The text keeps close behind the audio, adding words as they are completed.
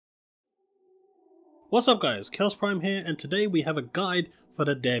What's up guys, Chaos Prime here, and today we have a guide for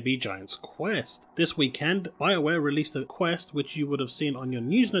the Dare Be Giants quest. This weekend, BioWare released a quest which you would have seen on your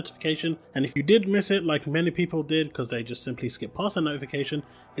news notification, and if you did miss it like many people did because they just simply skipped past the notification,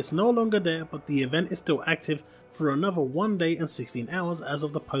 it's no longer there, but the event is still active for another 1 day and 16 hours as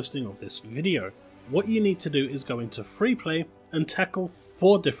of the posting of this video. What you need to do is go into free play and tackle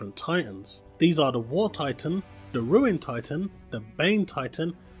 4 different titans. These are the War Titan, the Ruin Titan, the Bane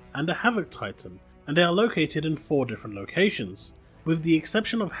Titan, and the Havoc Titan, and they are located in 4 different locations. With the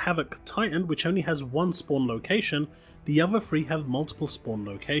exception of Havoc Titan, which only has 1 spawn location, the other 3 have multiple spawn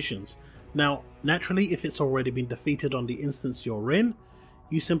locations. Now, naturally, if it's already been defeated on the instance you're in,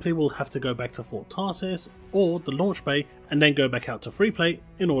 you simply will have to go back to Fort Tarsis or the launch bay and then go back out to free play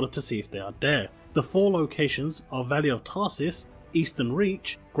in order to see if they are there. The 4 locations are Valley of Tarsis, Eastern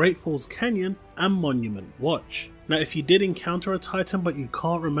Reach, Great Falls Canyon, and Monument Watch. Now, if you did encounter a Titan but you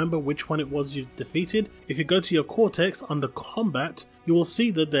can't remember which one it was you've defeated, if you go to your Cortex under Combat, you will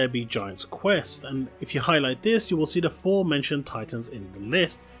see the Dare Be Giants quest, and if you highlight this, you will see the 4 mentioned Titans in the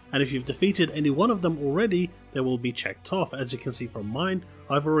list, and if you've defeated any one of them already, they will be checked off. As you can see from mine,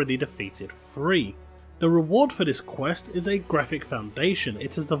 I've already defeated 3. The reward for this quest is a graphic foundation.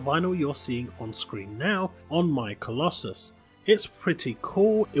 It is the vinyl you're seeing on screen now on my Colossus. It's pretty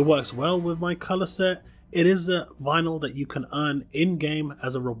cool, it works well with my colour set. It is a vinyl that you can earn in-game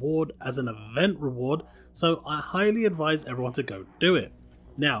as a reward, as an event reward, so I highly advise everyone to go do it.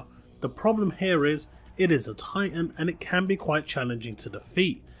 Now, the problem here is, it is a Titan and it can be quite challenging to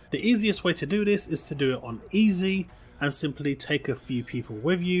defeat. The easiest way to do this is to do it on easy and simply take a few people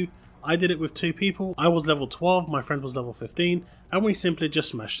with you. I did it with 2 people. I was level 12, my friend was level 15, and we simply just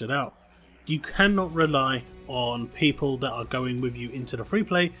smashed it out. You cannot rely on people that are going with you into the free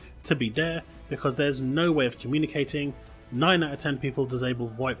play to be there, because there's no way of communicating. 9 out of 10 people disable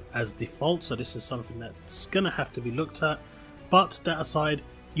VoIP as default, so this is something that's gonna have to be looked at. But that aside,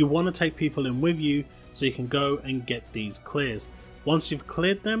 you want to take people in with you so you can go and get these clears. Once you've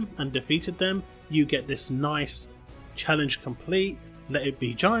cleared them and defeated them, you get this nice challenge complete, Let It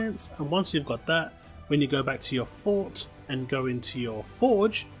Be Giants, and once you've got that, when you go back to your fort and go into your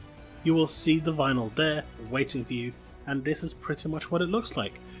forge, you will see the vinyl there waiting for you, and this is pretty much what it looks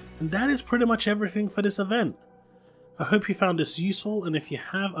like. And that is pretty much everything for this event. I hope you found this useful, and if you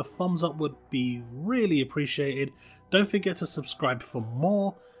have, a thumbs up would be really appreciated. Don't forget to subscribe for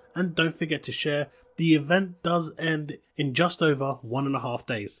more, and don't forget to share. The event does end in just over 1.5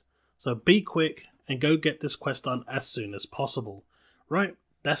 days, so be quick and go get this quest done as soon as possible. Right,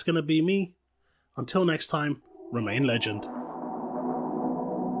 that's gonna be me. Until next time, remain legend.